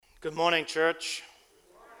Good morning, church.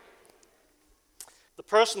 The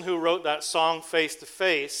person who wrote that song, Face to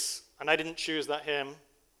Face, and I didn't choose that hymn,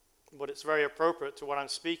 but it's very appropriate to what I'm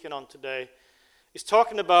speaking on today, is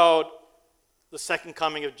talking about the second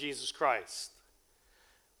coming of Jesus Christ,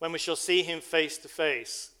 when we shall see him face to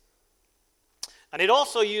face. And it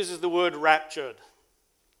also uses the word raptured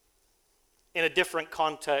in a different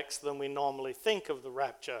context than we normally think of the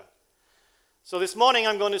rapture. So this morning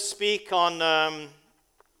I'm going to speak on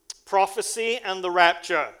prophecy and the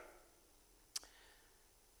rapture,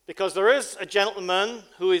 because there is a gentleman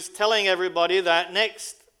who is telling everybody that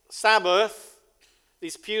next Sabbath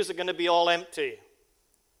these pews are going to be all empty.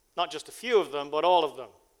 Not just a few of them, but all of them.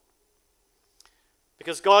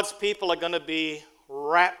 Because God's people are going to be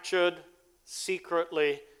raptured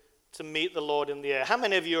secretly to meet the Lord in the air. How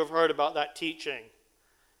many of you have heard about that teaching?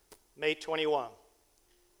 May 21.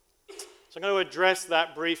 So I'm going to address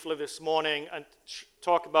that briefly this morning and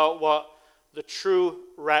talk about what the true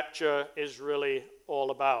rapture is really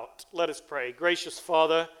all about. Let us pray. Gracious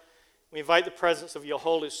Father, we invite the presence of your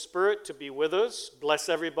Holy Spirit to be with us. Bless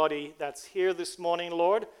everybody that's here this morning,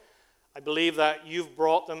 Lord. I believe that you've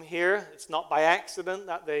brought them here. It's not by accident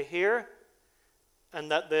that they're here, and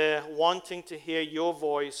that they're wanting to hear your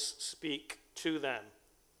voice speak to them.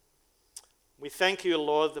 We thank you,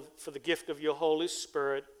 Lord, for the gift of your Holy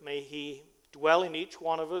Spirit. May he dwell in each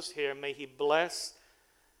one of us here. May he bless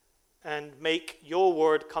and make your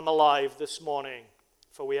word come alive this morning.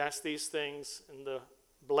 For we ask these things in the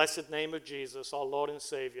blessed name of Jesus, our Lord and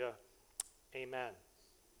Savior. Amen.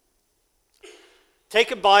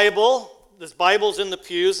 Take a Bible. There's Bibles in the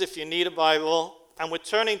pews if you need a Bible. And we're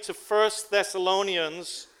turning to 1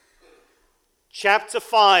 Thessalonians chapter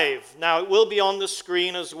 5. Now, it will be on the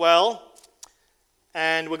screen as well.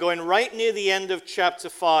 And we're going right near the end of chapter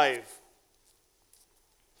 5.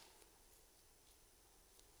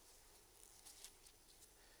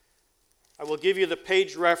 I will give you the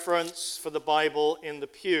page reference for the Bible in the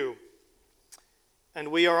pew. And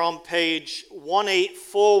we are on page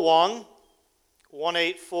 1841.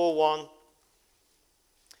 1841.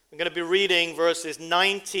 I'm going to be reading verses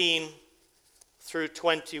 19 through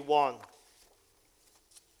 21.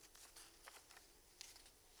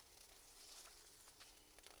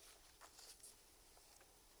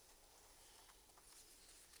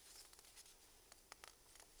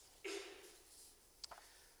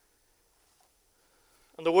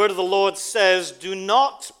 And the word of the Lord says, "Do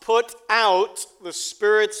not put out the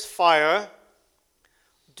Spirit's fire.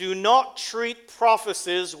 Do not treat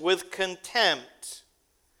prophecies with contempt.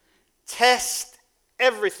 Test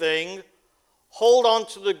everything. Hold on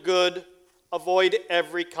to the good. Avoid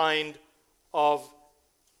every kind of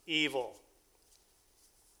evil."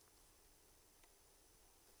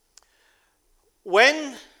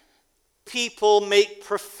 When people make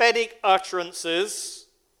prophetic utterances,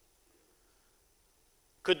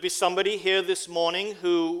 could be somebody here this morning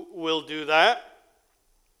who will do that.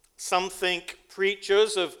 Some think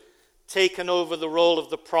preachers have taken over the role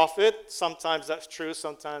of the prophet. Sometimes that's true,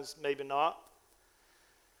 sometimes maybe not.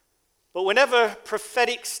 But whenever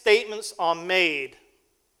prophetic statements are made,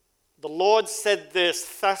 the Lord said this,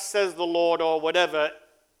 thus says the Lord, or whatever,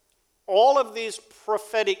 all of these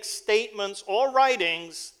prophetic statements or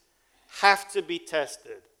writings have to be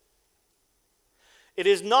tested. It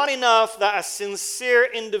is not enough that a sincere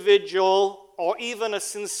individual or even a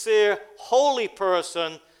sincere holy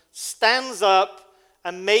person stands up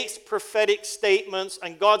and makes prophetic statements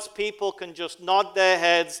and God's people can just nod their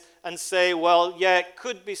heads and say, well, yeah, it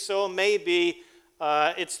could be so, maybe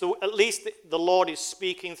at least the Lord is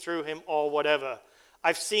speaking through him or whatever.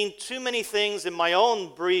 I've seen too many things in my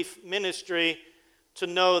own brief ministry to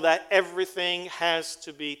know that everything has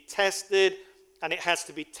to be tested, and it has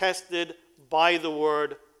to be tested by the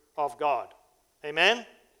word of God. Amen?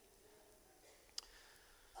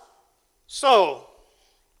 So,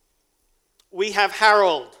 we have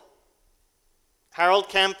Harold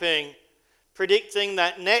Camping, predicting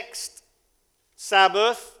that next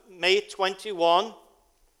Sabbath, May 21,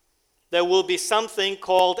 there will be something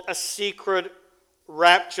called a secret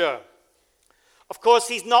rapture. Of course,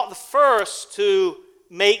 he's not the first to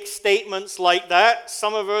make statements like that.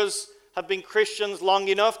 Some of us have been Christians long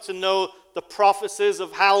enough to know the prophecies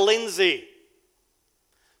of Hal Lindsey.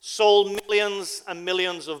 Sold millions and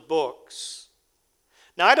millions of books.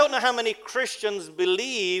 Now, I don't know how many Christians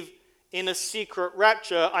believe in a secret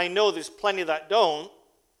rapture. I know there's plenty that don't.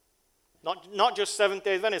 Not just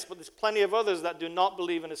Seventh-day Adventists, but there's plenty of others that do not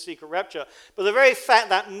believe in a secret rapture. But the very fact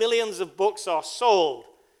that millions of books are sold,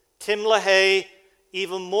 Tim LaHaye,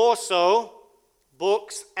 even more so,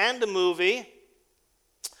 books and a movie,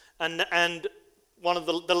 and one of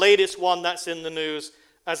the latest one that's in the news,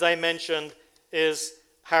 as I mentioned, is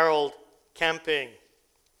Harold Camping.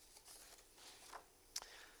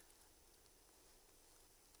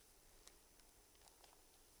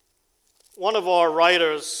 One of our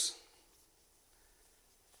writers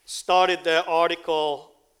started their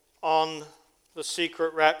article on the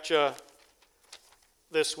secret rapture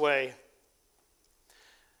this way.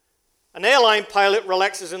 An airline pilot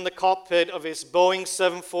relaxes in the cockpit of his Boeing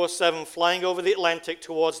 747 flying over the Atlantic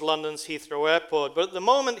towards London's Heathrow Airport. But at the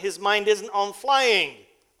moment, his mind isn't on flying.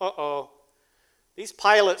 These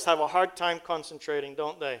pilots have a hard time concentrating,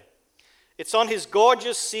 don't they? It's on his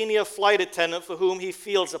gorgeous senior flight attendant for whom he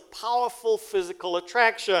feels a powerful physical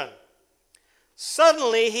attraction.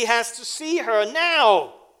 Suddenly, he has to see her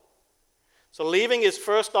now. So leaving his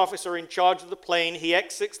first officer in charge of the plane, he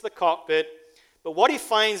exits the cockpit. But what he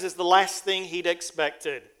finds is the last thing he'd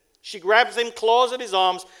expected. She grabs him, claws at his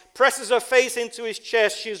arms, presses her face into his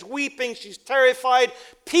chest. She's weeping, she's terrified.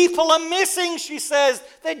 People are missing, she says.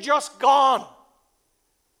 They're just gone.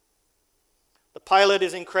 The pilot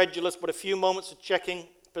is incredulous, but a few moments of checking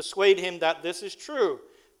persuade him that this is true.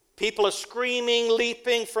 People are screaming,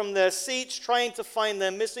 leaping from their seats, trying to find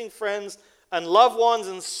their missing friends and loved ones,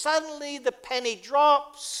 and suddenly the penny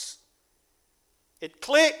drops. It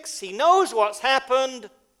clicks. He knows what's happened.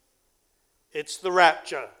 It's the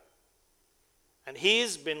rapture. And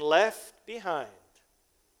he's been left behind.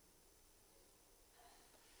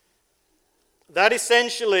 That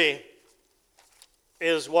essentially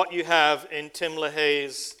is what you have in Tim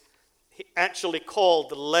LaHaye's, actually called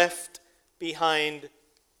the Left Behind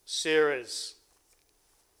series.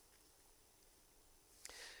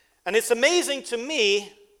 And it's amazing to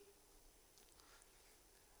me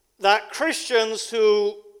that Christians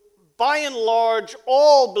who, by and large,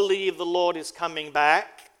 all believe the Lord is coming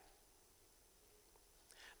back,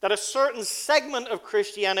 that a certain segment of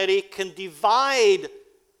Christianity can divide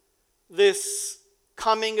this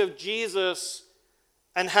coming of Jesus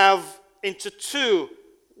and have into two.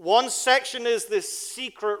 One section is this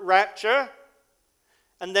secret rapture,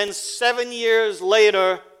 and then 7 years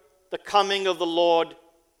later, the coming of the Lord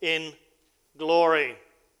in glory.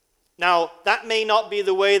 Now, that may not be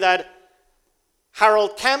the way that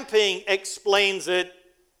Harold Camping explains it,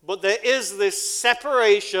 but there is this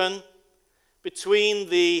separation between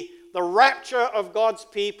the rapture of God's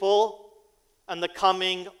people and the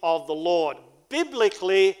coming of the Lord.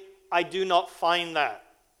 Biblically, I do not find that.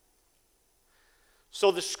 So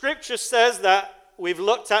the scripture says that we've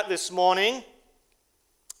looked at this morning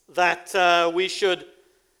that we should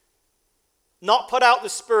not put out the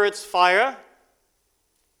Spirit's fire.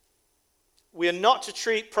 We are not to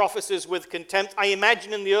treat prophecies with contempt. I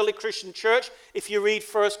imagine in the early Christian church, if you read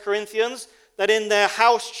 1 Corinthians, that in their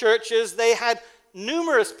house churches they had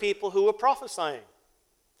numerous people who were prophesying.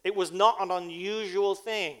 It was not an unusual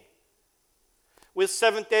thing. With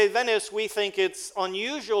Seventh-day Adventists, we think it's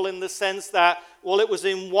unusual in the sense that, well, it was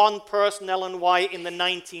in one person, Ellen White, in the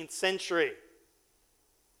 19th century.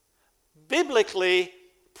 Biblically,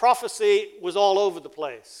 prophecy was all over the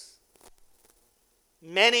place.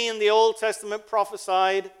 Many in the Old Testament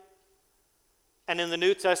prophesied, and in the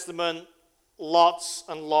New Testament, lots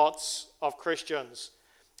and lots of Christians.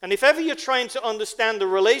 And if ever you're trying to understand the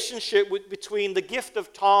relationship between the gift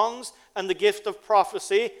of tongues and the gift of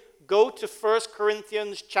prophecy, go to 1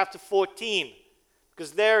 Corinthians chapter 14,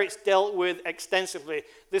 because there it's dealt with extensively.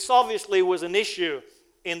 This obviously was an issue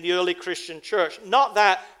in the early Christian church. Not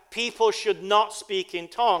that people should not speak in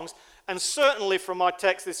tongues, and certainly from our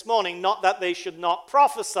text this morning, not that they should not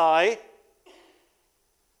prophesy,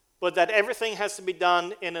 but that everything has to be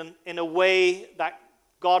done in a way that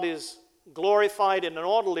God is glorified, in an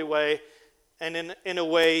orderly way, and in a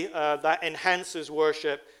way that enhances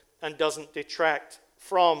worship and doesn't detract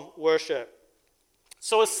from worship.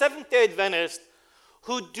 So as Seventh-day Adventists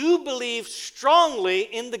who do believe strongly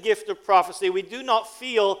in the gift of prophecy, we do not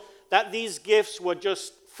feel that these gifts were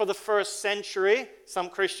just for the first century. Some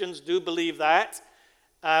Christians do believe that.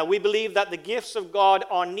 We believe that the gifts of God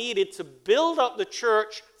are needed to build up the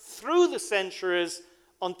church through the centuries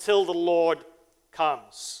until the Lord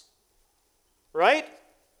comes. Right?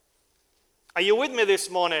 Are you with me this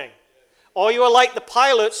morning? Or you are like the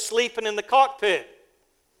pilot sleeping in the cockpit?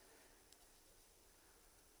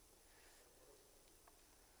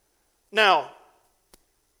 Now,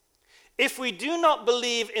 if we do not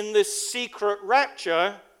believe in this secret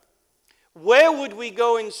rapture, where would we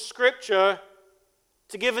go in Scripture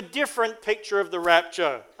to give a different picture of the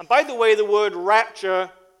rapture? And by the way, the word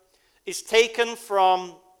rapture is taken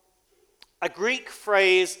from a Greek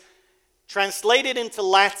phrase translated into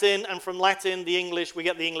Latin, and from Latin, the English, we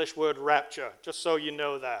get the English word rapture, just so you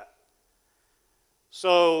know that.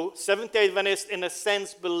 So Seventh-day Adventists, in a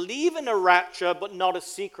sense, believe in a rapture, but not a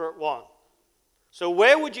secret one. So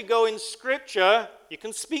where would you go in Scripture? You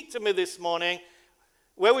can speak to me this morning.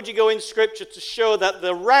 Where would you go in Scripture to show that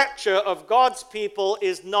the rapture of God's people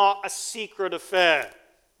is not a secret affair?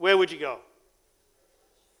 Where would you go?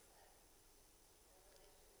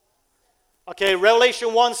 Okay, Revelation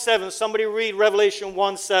 1:7. Somebody read Revelation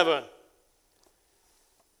 1:7.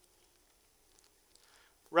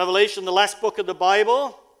 Revelation, the last book of the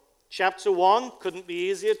Bible, chapter 1. Couldn't be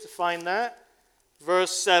easier to find that.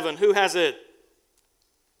 Verse 7. Who has it?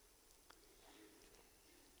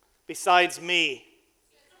 Besides me.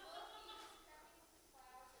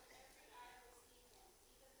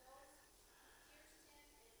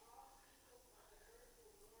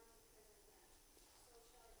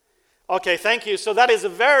 Okay, thank you. So that is a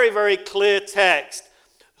very, very clear text.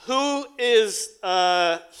 Who is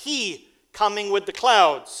he coming with the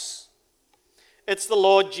clouds? It's the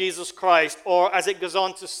Lord Jesus Christ, or as it goes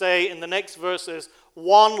on to say in the next verses,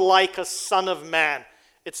 one like a son of man.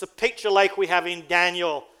 It's a picture like we have in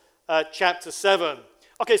Daniel chapter 7.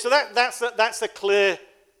 Okay, so that's a clear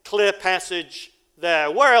passage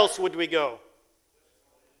there. Where else would we go?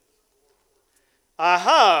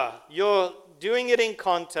 Aha, you're doing it in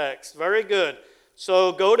context. Very good.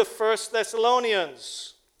 So go to 1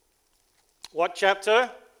 Thessalonians. What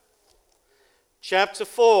chapter? Chapter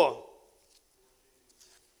 4.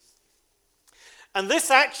 And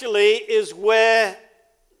this actually is where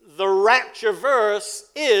the rapture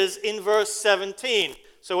verse is in verse 17.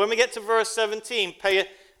 So when we get to verse 17,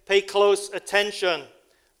 pay close attention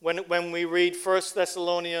when we read 1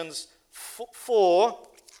 Thessalonians 4.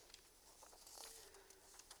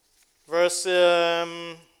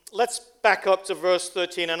 Let's back up to verse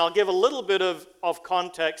 13, and I'll give a little bit of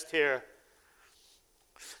context here.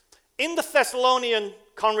 In the Thessalonian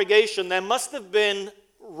congregation, there must have been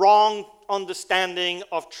wrong understanding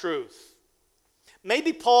of truth.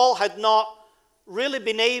 Maybe Paul had not really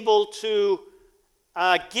been able to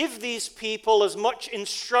give these people as much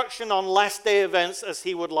instruction on last day events as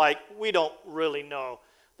he would like. We don't really know.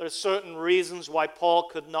 There are certain reasons why Paul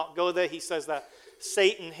could not go there. He says that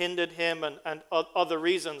Satan hindered him and other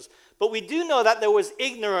reasons. But we do know that there was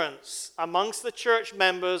ignorance amongst the church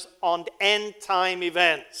members on end time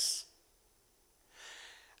events.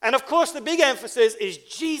 And of course, the big emphasis is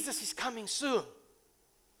Jesus is coming soon.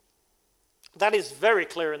 That is very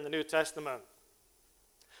clear in the New Testament.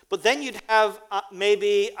 But then you'd have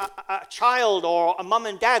maybe a child or a mom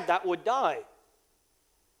and dad that would die.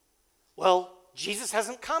 Well, Jesus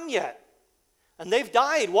hasn't come yet. And they've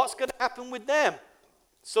died. What's going to happen with them?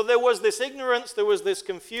 So there was this ignorance, there was this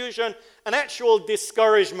confusion, an actual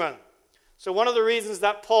discouragement. So one of the reasons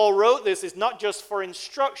that Paul wrote this is not just for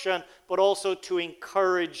instruction, but also to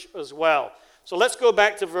encourage as well. So let's go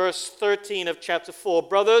back to verse 13 of chapter 4.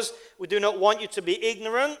 Brothers, we do not want you to be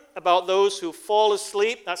ignorant about those who fall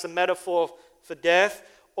asleep. That's a metaphor for death.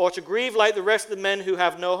 Or to grieve like the rest of the men who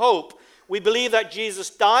have no hope. We believe that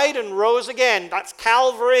Jesus died and rose again. That's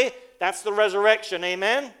Calvary. That's the resurrection.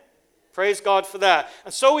 Amen? Praise God for that.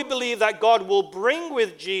 And so we believe that God will bring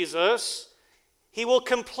with Jesus, he will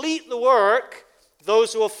complete the work,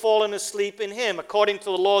 those who have fallen asleep in him. According to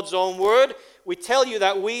the Lord's own word, we tell you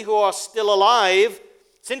that we who are still alive,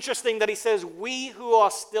 it's interesting that he says, we who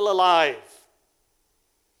are still alive.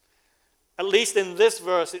 At least in this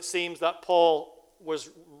verse, it seems that Paul was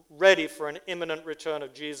ready for an imminent return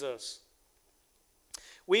of Jesus.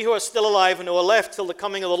 We who are still alive and who are left till the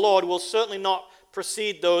coming of the Lord will certainly not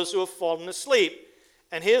precede those who have fallen asleep.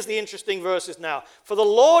 And here's the interesting verses now. For the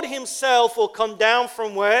Lord himself will come down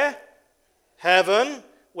from where? Heaven,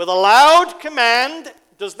 with a loud command.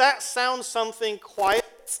 Does that sound something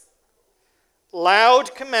quiet?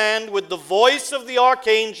 Loud command, with the voice of the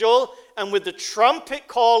archangel and with the trumpet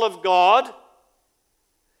call of God.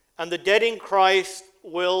 And the dead in Christ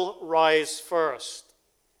will rise first.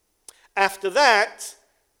 After that,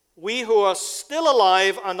 we who are still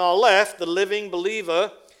alive and are left, the living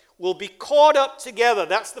believer, will be caught up together.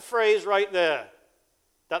 That's the phrase right there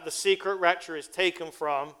that the secret rapture is taken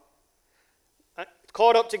from.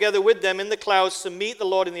 Caught up together with them in the clouds to meet the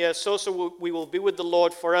Lord in the air. So we will be with the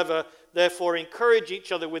Lord forever. Therefore, encourage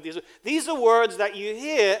each other with these. These are words that you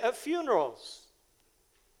hear at funerals.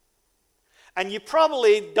 And you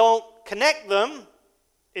probably don't connect them,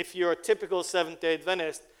 if you're a typical Seventh-day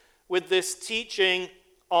Adventist, with this teaching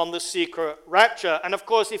on the secret rapture. And of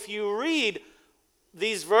course, if you read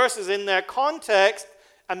these verses in their context,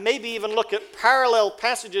 and maybe even look at parallel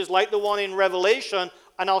passages like the one in Revelation,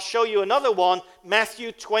 And I'll show you another one,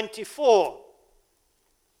 Matthew 24.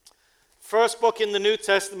 First book in the New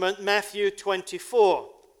Testament, Matthew 24.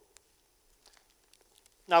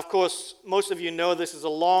 Now, of course, most of you know this is a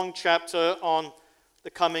long chapter on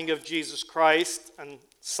the coming of Jesus Christ and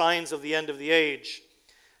signs of the end of the age.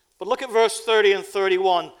 But look at verse 30 and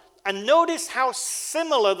 31. And notice how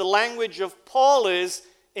similar the language of Paul is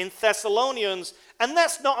in Thessalonians. And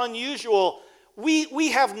that's not unusual.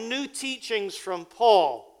 We have new teachings from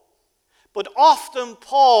Paul. But often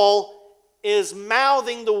Paul is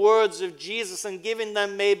mouthing the words of Jesus and giving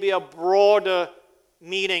them maybe a broader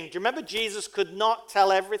meaning. Do you remember Jesus could not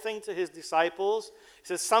tell everything to his disciples? He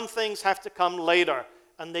says some things have to come later,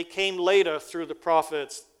 and they came later through the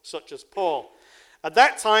prophets such as Paul. At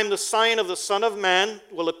that time, the sign of the Son of Man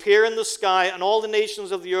will appear in the sky, and all the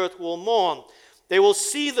nations of the earth will mourn. They will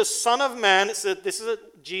see the Son of Man, this is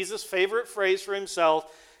Jesus' favorite phrase for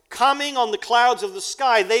himself, coming on the clouds of the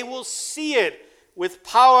sky. They will see it with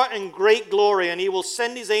power and great glory, and he will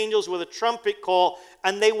send his angels with a trumpet call,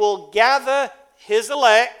 and they will gather his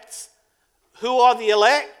elect. Who are the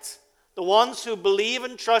elect? The ones who believe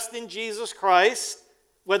and trust in Jesus Christ,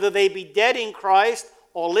 whether they be dead in Christ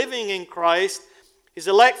or living in Christ. His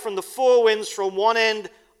elect from the four winds, from one end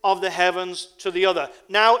of the heavens to the other.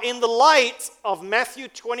 Now, in the light of Matthew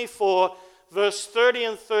 24, verse 30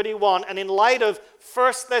 and 31, and in light of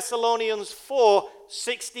 1 Thessalonians 4,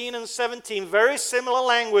 16 and 17, very similar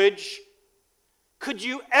language, could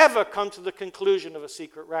you ever come to the conclusion of a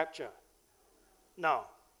secret rapture? No.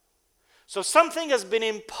 So something has been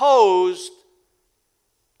imposed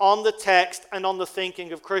on the text and on the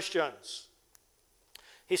thinking of Christians.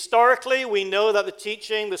 Historically, we know that the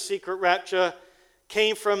teaching, the secret rapture,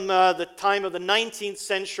 came from the time of the 19th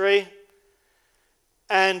century,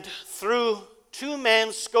 and through two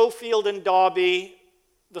men, Scofield and Darby,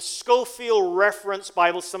 the Scofield Reference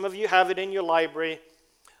Bible, some of you have it in your library,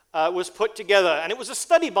 was put together. And it was a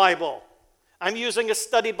study Bible. I'm using a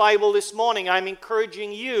study Bible this morning. I'm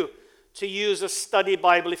encouraging you to use a study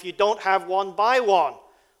Bible. If you don't have one, buy one.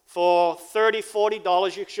 For $30,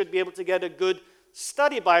 $40, you should be able to get a good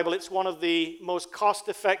study Bible. It's one of the most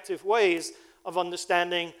cost-effective ways of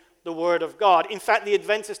understanding the Word of God. In fact, the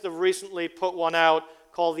Adventists have recently put one out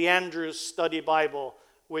called the Andrews Study Bible,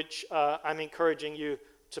 which I'm encouraging you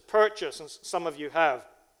to purchase, and some of you have.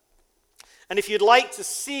 And if you'd like to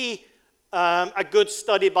see a good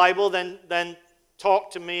study Bible, then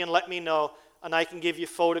talk to me and let me know, and I can give you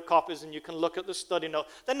photocopies and you can look at the study note.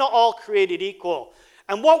 They're not all created equal.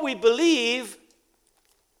 And what we believe,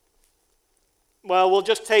 well, we'll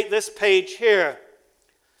just take this page here.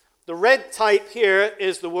 The red type here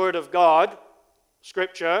is the Word of God,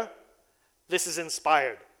 Scripture. This is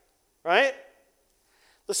inspired, right?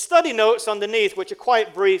 The study notes underneath, which are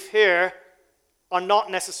quite brief here, are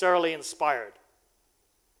not necessarily inspired.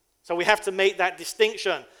 So we have to make that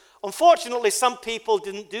distinction. Unfortunately, some people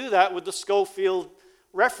didn't do that with the Scofield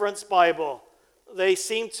Reference Bible. They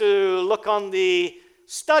seem to look on the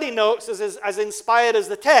study notes as inspired as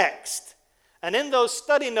the text. And in those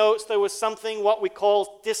study notes, there was something what we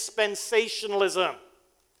call dispensationalism.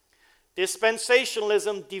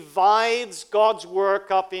 Dispensationalism divides God's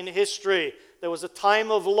work up in history. There was a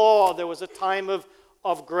time of law, there was a time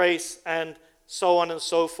of grace, and so on and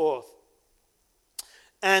so forth.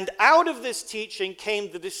 And out of this teaching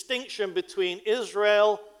came the distinction between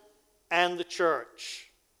Israel and the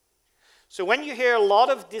church. So when you hear a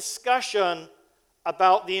lot of discussion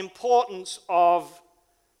about the importance of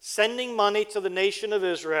sending money to the nation of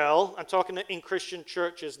Israel, I'm talking in Christian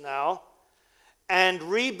churches now, and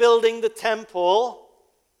rebuilding the temple,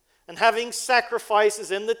 and having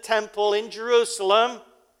sacrifices in the temple in Jerusalem,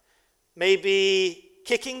 maybe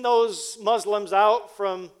kicking those Muslims out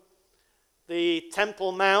from the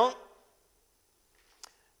Temple Mount,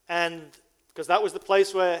 and because that was the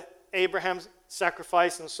place where Abraham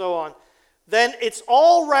sacrificed and so on, then it's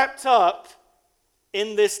all wrapped up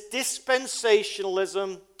in this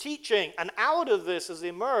dispensationalism teaching. And out of this has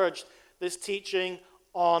emerged this teaching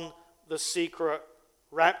on the secret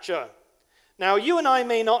rapture. Now, you and I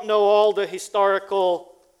may not know all the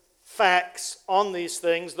historical facts on these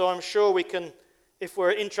things, though I'm sure we can, if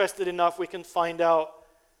we're interested enough, we can find out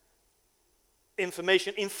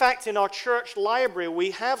information. In fact, in our church library,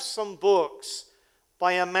 we have some books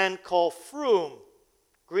by a man called Froom,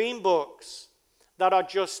 green books, that are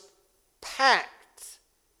just packed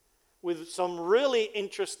with some really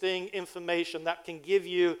interesting information that can give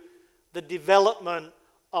you the development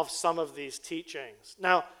of some of these teachings.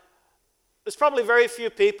 Now, there's probably very few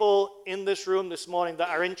people in this room this morning that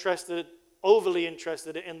are overly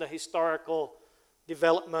interested in the historical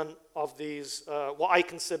development of these, what I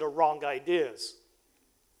consider wrong ideas.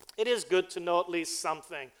 It is good to know at least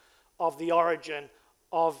something of the origin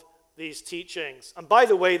of these teachings. And by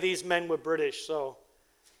the way, these men were British, so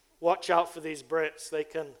watch out for these Brits. They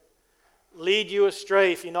can lead you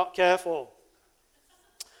astray if you're not careful.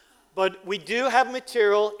 But we do have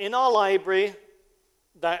material in our library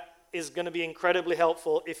that is going to be incredibly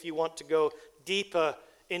helpful if you want to go deeper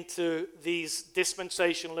into these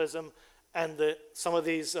dispensationalism and some of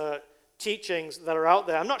these teachings that are out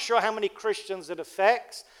there. I'm not sure how many Christians it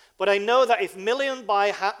affects, but I know that if million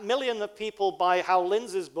of people buy Hal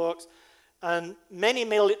Lindsey's books and many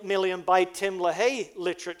million buy Tim LaHaye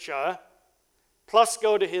literature, plus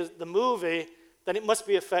go to the movie, then it must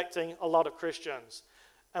be affecting a lot of Christians.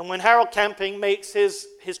 And when Harold Camping makes his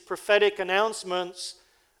prophetic announcements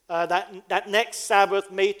that next Sabbath,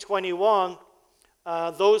 May 21,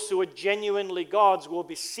 those who are genuinely God's will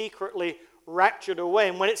be secretly raptured away.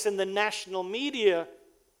 And when it's in the national media,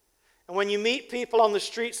 and when you meet people on the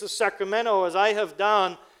streets of Sacramento, as I have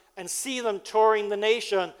done, and see them touring the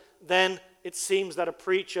nation, then it seems that a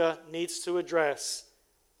preacher needs to address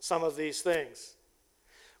some of these things.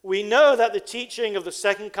 We know that the teaching of the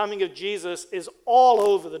second coming of Jesus is all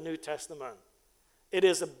over the New Testament. It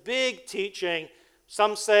is a big teaching.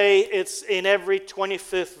 Some say it's in every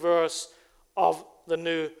 25th verse of the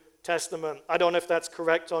New Testament. I don't know if that's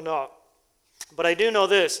correct or not. But I do know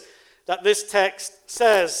this, that this text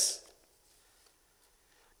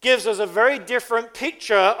gives us a very different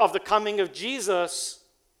picture of the coming of Jesus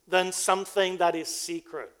than something that is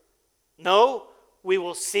secret. No, we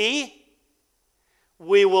will see,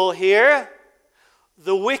 we will hear,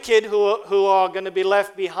 the wicked who are going to be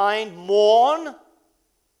left behind mourn.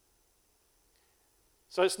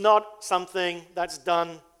 So it's not something that's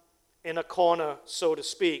done in a corner, so to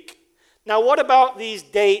speak. Now, what about these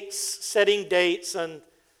dates, setting dates, and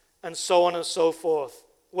so on and so forth?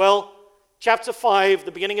 Well, chapter 5,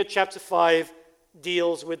 the beginning of chapter 5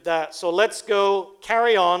 deals with that. So let's go,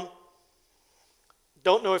 carry on.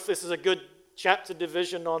 Don't know if this is a good chapter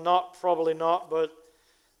division or not, probably not, but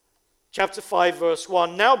chapter 5, verse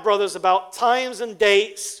 1. Now, brothers, about times and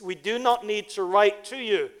dates, we do not need to write to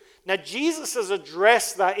you. Now, Jesus has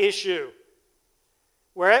addressed that issue.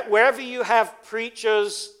 Wherever you have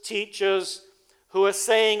preachers, teachers who are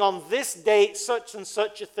saying on this date such and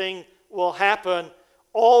such a thing will happen,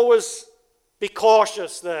 always be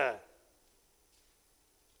cautious there.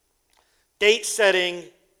 Date setting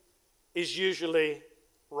is usually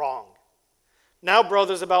wrong. Now,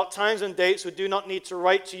 brothers, about times and dates we do not need to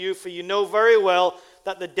write to you, for you know very well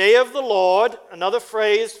that the day of the Lord, another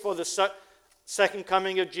phrase for the second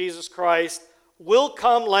coming of Jesus Christ, will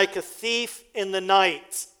come like a thief in the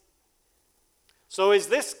night. So is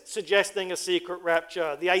this suggesting a secret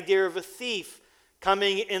rapture? The idea of a thief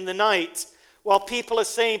coming in the night? While people are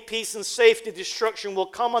saying peace and safety, destruction will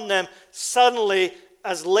come on them suddenly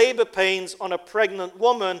as labor pains on a pregnant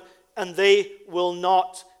woman, and they will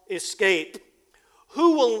not escape.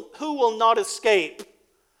 Who will not escape?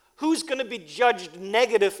 Who's going to be judged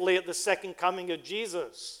negatively at the second coming of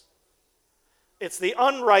Jesus? It's the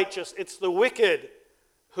unrighteous, it's the wicked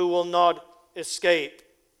who will not escape.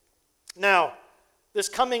 Now, this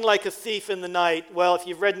coming like a thief in the night, well, if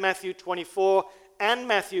you've read Matthew 24 and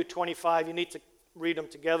Matthew 25, you need to read them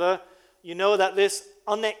together. You know that this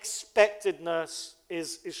unexpectedness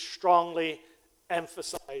is strongly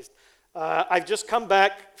emphasized. I've just come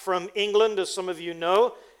back from England, as some of you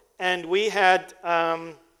know, and we had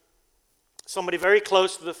somebody very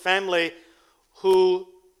close to the family who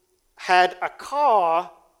had a car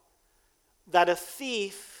that a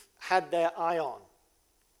thief had their eye on.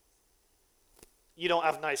 You don't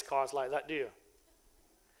have nice cars like that, do you?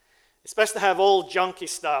 It's best to have old junky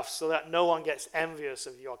stuff so that no one gets envious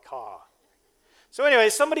of your car. So anyway,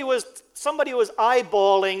 somebody was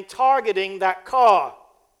eyeballing, targeting that car.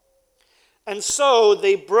 And so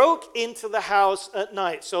they broke into the house at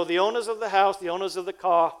night. So the owners of the house, the owners of the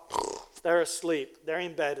car, they're asleep. They're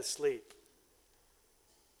in bed asleep.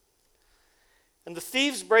 And the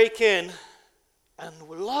thieves break in, and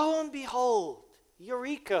lo and behold,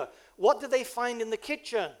 eureka, what do they find in the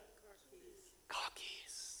kitchen? Car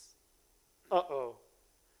keys. Uh-oh.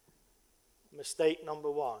 Mistake number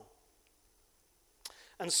one.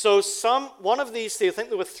 And so one of these thieves, I think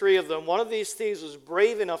there were three of them, one of these thieves was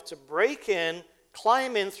brave enough to break in,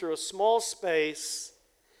 climb in through a small space,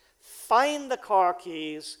 find the car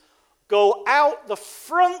keys, go out the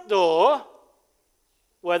front door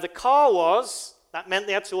where the car was. That meant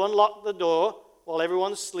they had to unlock the door while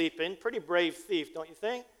everyone's sleeping. Pretty brave thief, don't you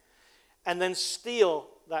think? And then steal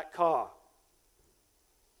that car.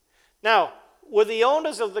 Now, were the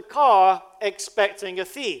owners of the car expecting a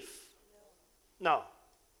thief? No.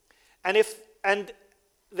 And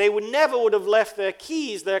they never would have left their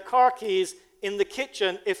keys, their car keys, in the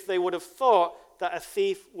kitchen if they would have thought that a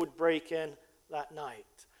thief would break in that night.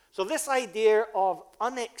 So this idea of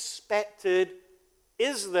unexpected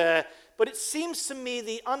is there, but it seems to me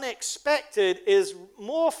the unexpected is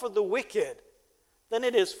more for the wicked than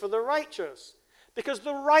it is for the righteous. Because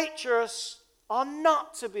the righteous are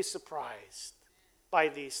not to be surprised by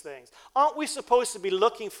these things. Aren't we supposed to be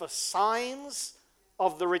looking for signs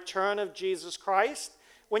of the return of Jesus Christ?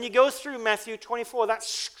 When you go through Matthew 24, that's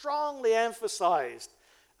strongly emphasized,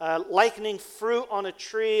 likening fruit on a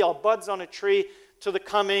tree or buds on a tree to the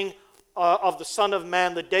coming of the Son of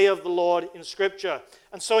Man, the day of the Lord in Scripture.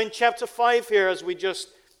 And so in chapter 5 here, as we just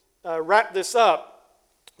wrap this up,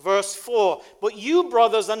 verse 4, "But you,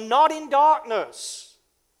 brothers, are not in darkness,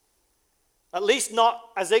 at least not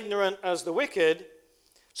as ignorant as the wicked,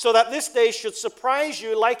 so that this day should surprise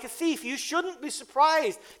you like a thief." You shouldn't be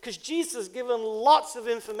surprised, because Jesus has given lots of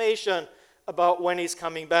information about when he's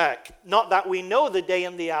coming back. Not that we know the day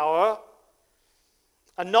and the hour,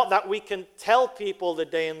 and not that we can tell people the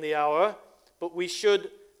day and the hour, but we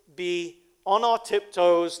should be on our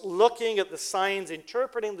tiptoes, looking at the signs,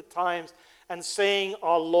 interpreting the times, and saying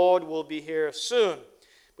our Lord will be here soon.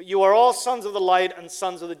 "But you are all sons of the light and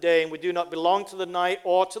sons of the day, and we do not belong to the night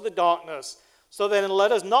or to the darkness. So then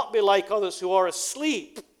let us not be like others who are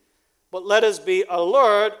asleep, but let us be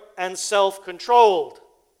alert and self-controlled.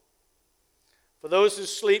 For those who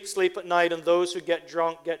sleep, sleep at night, and those who get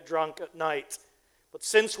drunk at night. But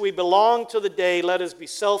since we belong to the day, let us be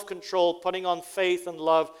self-controlled, putting on faith and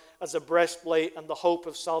love as a breastplate and the hope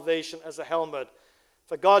of salvation as a helmet.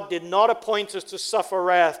 For God did not appoint us to suffer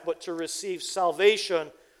wrath, but to receive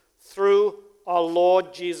salvation through our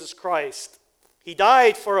Lord Jesus Christ. He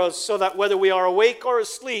died for us so that whether we are awake or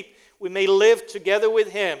asleep, we may live together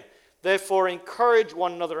with him. Therefore, encourage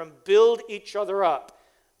one another and build each other up,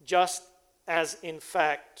 just as in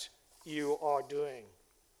fact you are doing."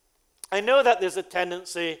 I know that there's a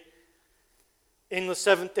tendency in the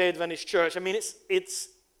Seventh-day Adventist Church. I mean, it's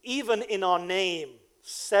even in our name,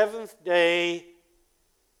 Seventh-day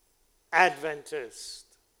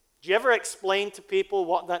Adventist. Do you ever explain to people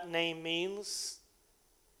what that name means?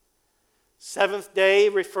 Seventh day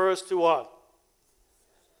refers to what?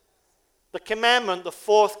 The commandment, the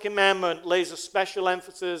fourth commandment, lays a special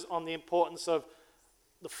emphasis on the importance of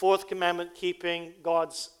the fourth commandment keeping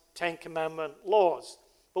God's 10 commandment laws.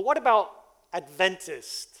 But what about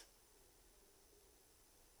Adventist?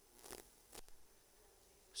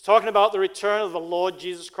 It's talking about the return of the Lord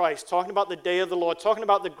Jesus Christ, talking about the day of the Lord, talking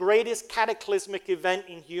about the greatest cataclysmic event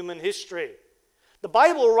in human history. The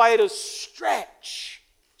Bible writers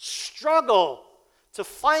struggle to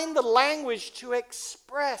find the language to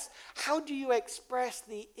express. How do you express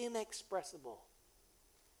the inexpressible?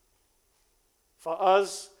 For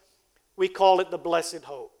us, we call it the blessed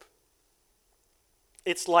hope.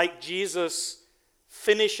 It's like Jesus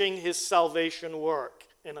finishing his salvation work,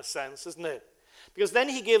 in a sense, isn't it? Because then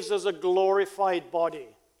he gives us a glorified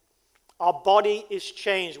body. Our body is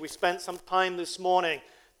changed. We spent some time this morning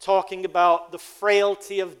talking about the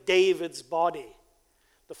frailty of David's body,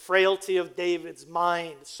 the frailty of David's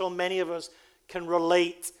mind. So many of us can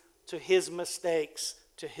relate to his mistakes,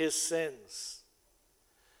 to his sins.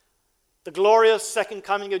 The glorious second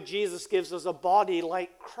coming of Jesus gives us a body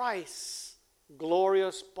like Christ's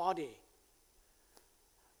glorious body.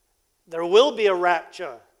 There will be a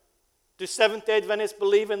rapture. Do Seventh-day Adventists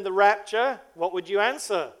believe in the rapture? What would you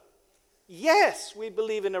answer? Yes, we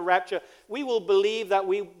believe in a rapture. We believe that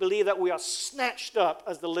we are snatched up,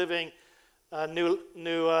 as the Living New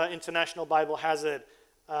International Bible has it.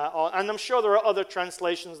 And I'm sure there are other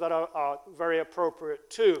translations that are very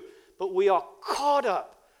appropriate too. But we are caught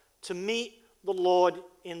up to meet the Lord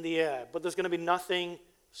in the air. But there's going to be nothing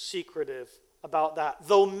secretive about that.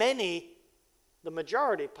 Though many, the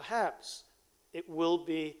majority perhaps, it will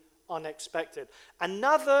be unexpected.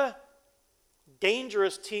 Another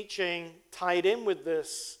dangerous teaching tied in with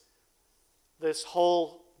this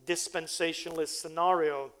whole dispensationalist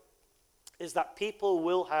scenario is that people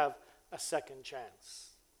will have a second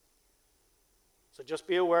chance. So just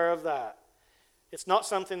be aware of that. It's not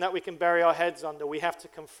something that we can bury our heads under. We have to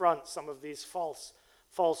confront some of these false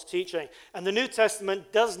teaching. And the New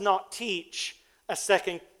Testament does not teach a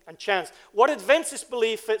second chance. What Adventists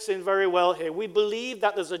believe fits in very well here. We believe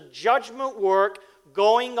that there's a judgment work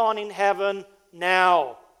going on in heaven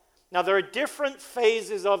now. Now, there are different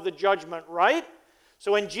phases of the judgment, right?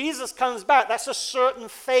 So when Jesus comes back, that's a certain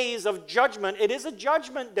phase of judgment. It is a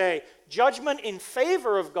judgment day. Judgment in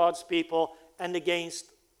favor of God's people and against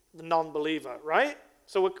the non-believer, right?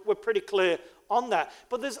 So we're pretty clear on that.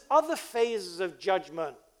 But there's other phases of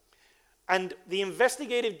judgment. And the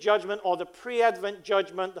investigative judgment or the pre-Advent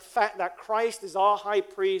judgment, the fact that Christ is our high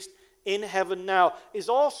priest in heaven now, is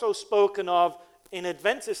also spoken of in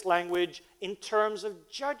Adventist language in terms of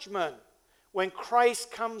judgment. When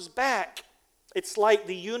Christ comes back, it's like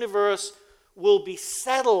the universe will be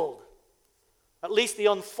settled. At least the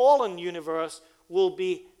unfallen universe will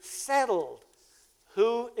be settled.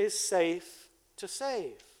 Who is safe to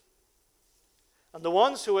save? And the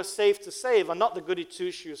ones who are safe to save are not the goody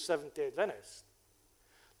two-shoes Seventh-day Adventists.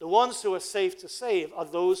 The ones who are safe to save are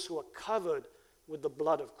those who are covered with the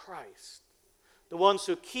blood of Christ. The ones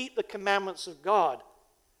who keep the commandments of God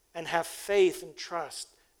and have faith and trust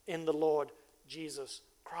in the Lord Jesus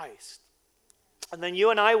Christ. And then you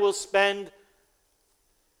and I will spend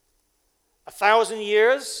 1,000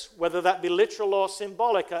 years, whether that be literal or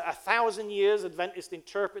symbolic, 1,000 years, Adventists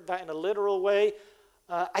interpret that in a literal way,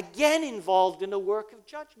 again involved in a work of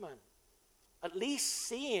judgment. At least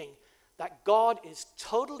seeing that God is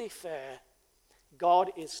totally fair,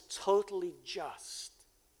 God is totally just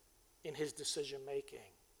in his decision making.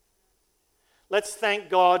 Let's thank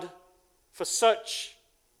God for such,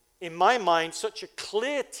 in my mind, such a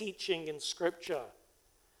clear teaching in Scripture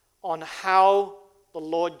on how the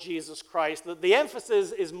Lord Jesus Christ, that the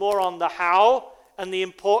emphasis is more on the how and the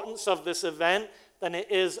importance of this event than it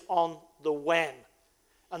is on the when.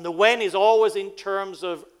 And the when is always in terms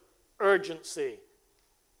of urgency.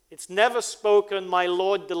 It's never spoken, my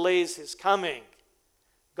Lord delays his coming.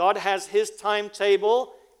 God has his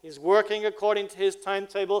timetable. He's working according to his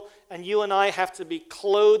timetable. And you and I have to be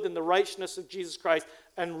clothed in the righteousness of Jesus Christ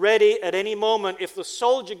and ready at any moment. If the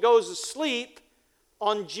soldier goes asleep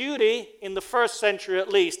on duty in the first century at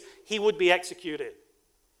least, he would be executed.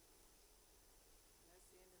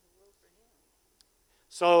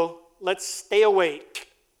 So let's stay awake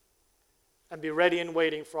and be ready and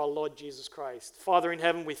waiting for our Lord Jesus Christ. Father in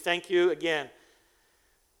heaven, we thank you again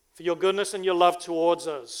for your goodness and your love towards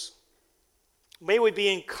us. May we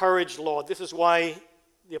be encouraged, Lord. This is why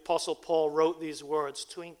the Apostle Paul wrote these words,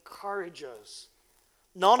 to encourage us.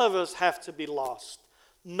 None of us have to be lost.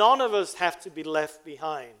 None of us have to be left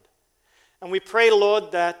behind. And we pray,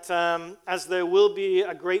 Lord, that as there will be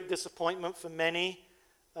a great disappointment for many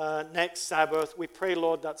next Sabbath, we pray,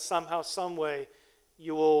 Lord, that somehow, some way,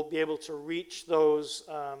 you will be able to reach those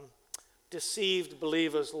deceived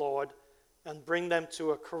believers, Lord, and bring them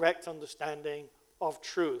to a correct understanding of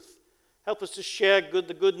truth. Help us to share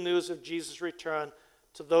the good news of Jesus' return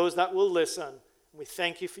to those that will listen. We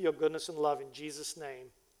thank you for your goodness and love. In Jesus' name,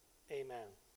 amen.